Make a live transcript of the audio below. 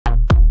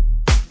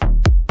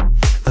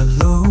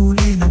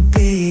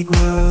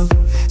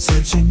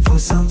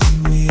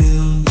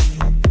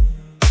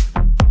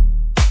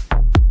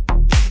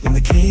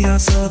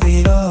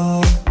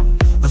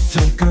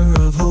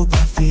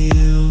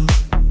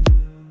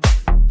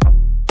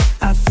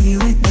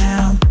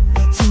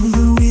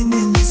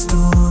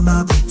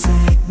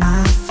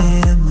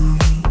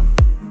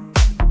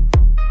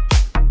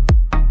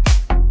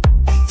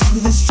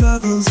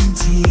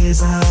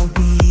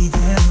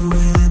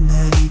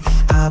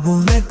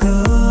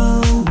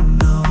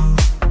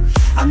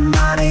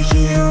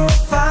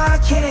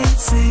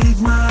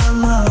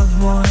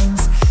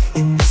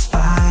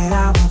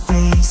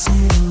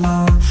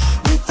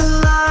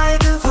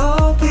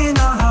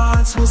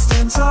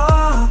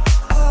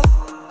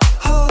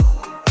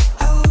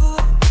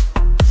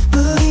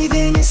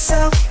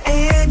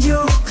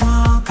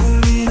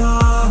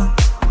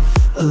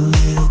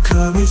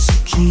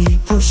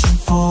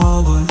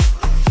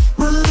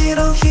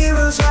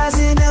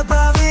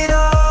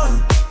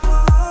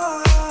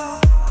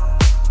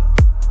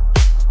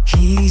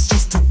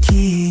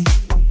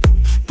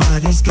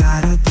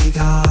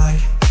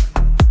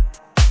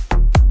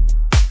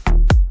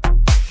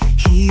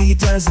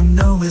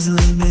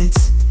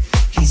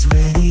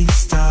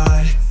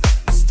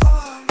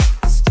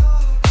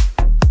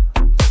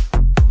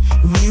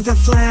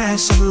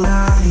flash of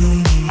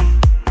light,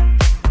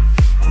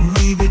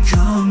 he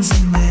becomes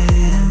a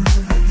man.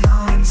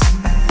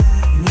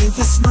 With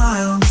a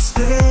smile on his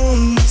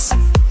face,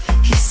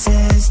 he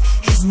says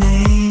his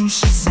name,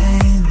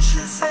 Shazam.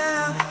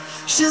 Shazam,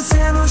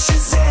 Shazam, oh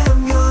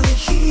Shazam, you're the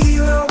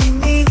hero we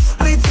need.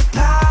 With the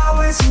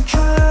powers and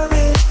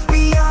courage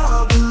we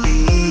all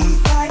believe,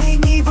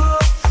 fighting evil,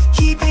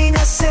 keeping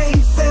us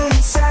safe and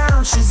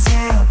sound.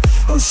 Shazam,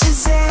 oh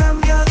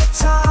Shazam, you're the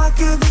talk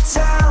of the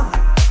town.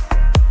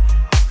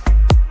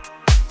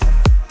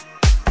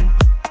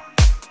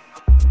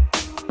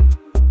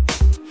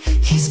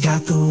 He's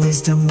got the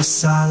wisdom of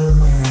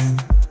Solomon,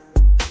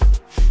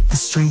 the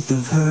strength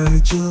of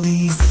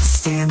Hercules, the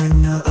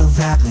stamina of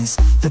Atlas,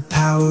 the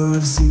power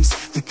of Zeus,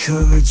 the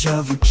courage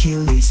of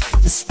Achilles,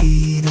 the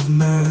speed of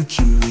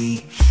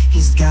Mercury.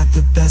 He's got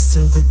the best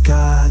of the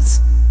gods,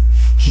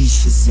 he's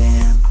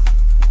Shazam.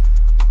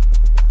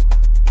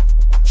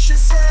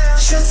 Shazam,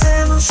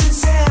 Shazam, oh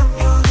Shazam,